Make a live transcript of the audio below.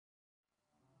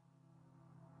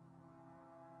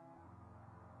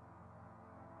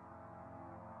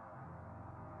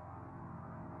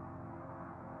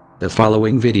The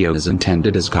following video is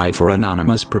intended as guide for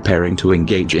Anonymous preparing to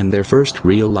engage in their first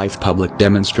real-life public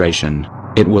demonstration.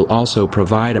 It will also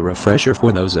provide a refresher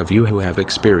for those of you who have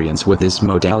experience with this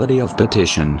modality of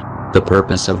petition. The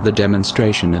purpose of the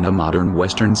demonstration in a modern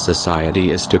Western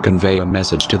society is to convey a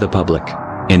message to the public.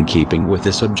 In keeping with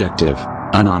this objective,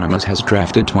 Anonymous has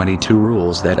drafted 22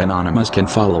 rules that Anonymous can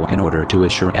follow in order to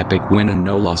assure epic win and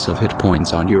no loss of hit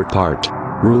points on your part.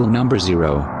 Rule number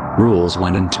 0. Rules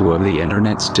 1 and 2 of the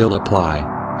internet still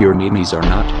apply. Your memes are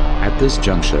not, at this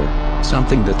juncture,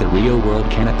 something that the real world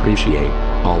can appreciate.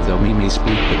 Although memes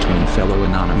speak between fellow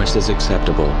Anonymous is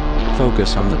acceptable,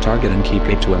 focus on the target and keep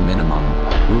it to a minimum.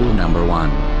 Rule number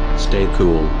 1. Stay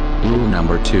cool. Rule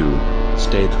number 2.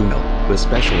 Stay cool,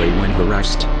 especially when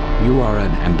harassed. You are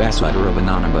an ambassador of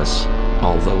Anonymous.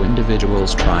 Although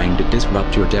individuals trying to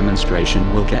disrupt your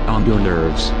demonstration will get on your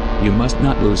nerves, you must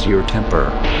not lose your temper.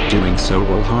 Doing so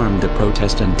will harm the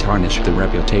protest and tarnish the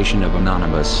reputation of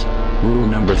Anonymous. Rule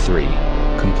number 3.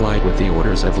 Comply with the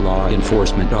orders of law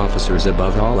enforcement officers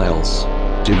above all else.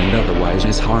 Doing otherwise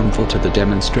is harmful to the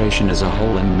demonstration as a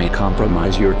whole and may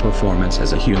compromise your performance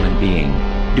as a human being.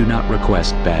 Do not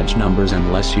request badge numbers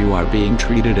unless you are being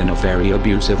treated in a very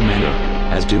abusive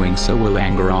manner, as doing so will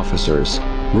anger officers.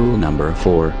 Rule number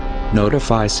 4.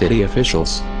 Notify city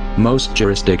officials. Most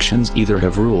jurisdictions either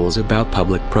have rules about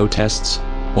public protests,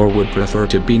 or would prefer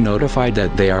to be notified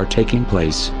that they are taking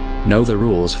place. Know the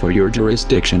rules for your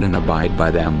jurisdiction and abide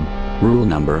by them. Rule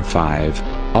number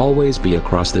 5. Always be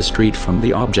across the street from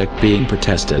the object being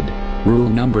protested. Rule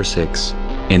number 6.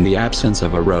 In the absence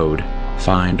of a road,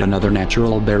 find another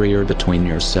natural barrier between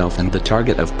yourself and the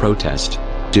target of protest.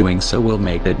 Doing so will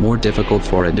make it more difficult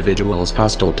for individuals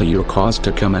hostile to your cause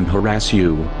to come and harass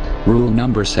you. Rule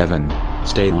number 7.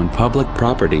 Stay on public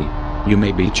property. You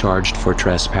may be charged for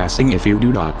trespassing if you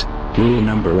do not. Rule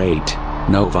number 8.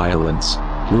 No violence.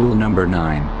 Rule number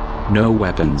 9. No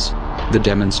weapons. The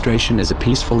demonstration is a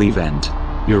peaceful event.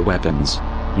 Your weapons.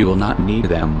 You will not need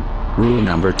them. Rule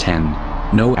number 10.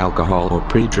 No alcohol or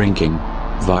pre-drinking.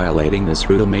 Violating this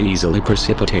rule may easily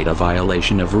precipitate a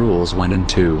violation of rules 1 and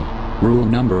 2. Rule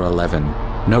number 11.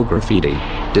 No graffiti,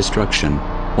 destruction,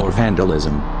 or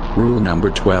vandalism. Rule number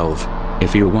 12.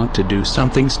 If you want to do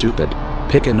something stupid,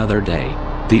 pick another day.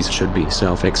 These should be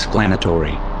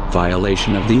self-explanatory.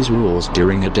 Violation of these rules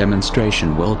during a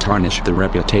demonstration will tarnish the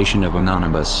reputation of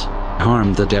Anonymous,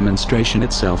 harm the demonstration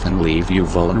itself and leave you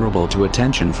vulnerable to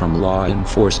attention from law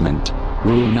enforcement.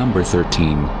 Rule number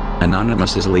 13.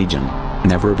 Anonymous is legion.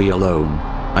 Never be alone.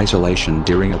 Isolation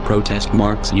during a protest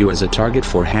marks you as a target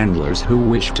for handlers who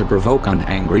wish to provoke an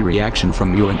angry reaction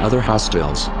from you and other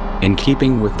hostiles. In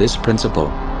keeping with this principle,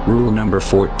 rule number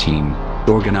 14.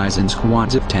 Organize in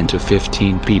squads of 10 to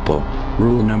 15 people.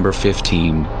 Rule number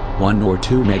 15. 1 or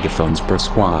 2 megaphones per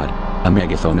squad. A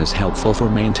megaphone is helpful for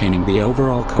maintaining the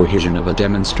overall cohesion of a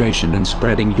demonstration and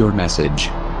spreading your message.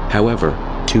 However,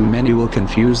 too many will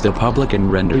confuse the public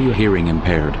and render you hearing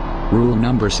impaired. Rule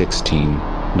number 16.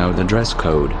 Know the dress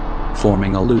code.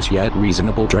 Forming a loose yet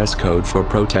reasonable dress code for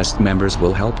protest members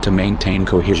will help to maintain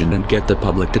cohesion and get the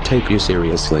public to take you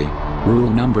seriously. Rule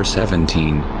number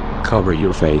 17. Cover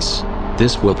your face.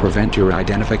 This will prevent your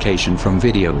identification from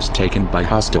videos taken by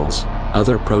hostiles,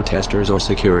 other protesters or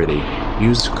security.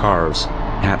 Use scarves,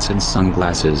 hats and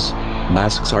sunglasses.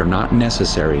 Masks are not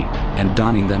necessary, and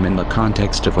donning them in the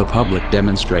context of a public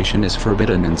demonstration is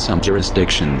forbidden in some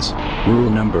jurisdictions. Rule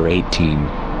number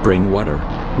 18. Bring water.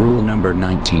 Rule number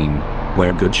 19.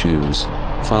 Wear good shoes.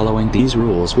 Following these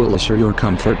rules will assure your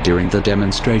comfort during the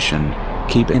demonstration.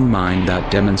 Keep in mind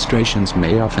that demonstrations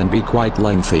may often be quite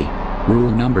lengthy.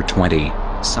 Rule number 20.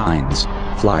 Signs,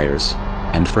 flyers,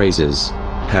 and phrases.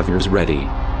 Have yours ready.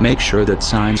 Make sure that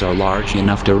signs are large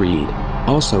enough to read.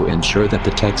 Also ensure that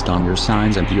the text on your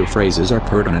signs and your phrases are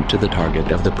pertinent to the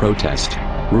target of the protest.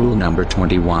 Rule number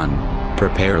 21.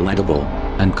 Prepare legible,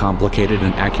 uncomplicated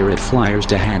and accurate flyers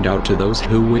to hand out to those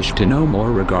who wish to know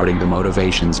more regarding the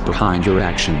motivations behind your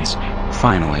actions.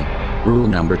 Finally, rule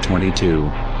number 22.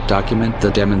 Document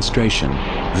the demonstration.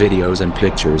 Videos and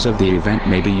pictures of the event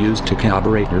may be used to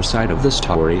corroborate your side of the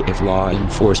story if law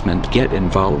enforcement get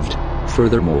involved.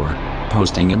 Furthermore,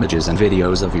 posting images and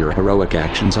videos of your heroic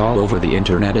actions all over the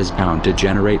internet is bound to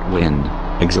generate wind,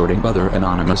 exhorting other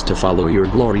Anonymous to follow your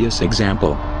glorious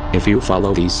example. If you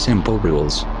follow these simple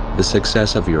rules, the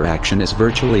success of your action is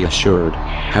virtually assured.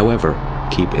 However,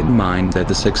 keep in mind that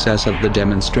the success of the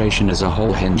demonstration as a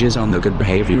whole hinges on the good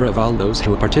behavior of all those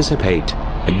who participate.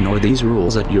 Ignore these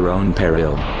rules at your own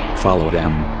peril. Follow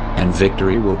them, and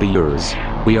victory will be yours.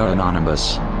 We are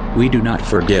Anonymous. We do not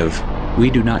forgive. We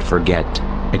do not forget.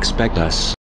 Expect us.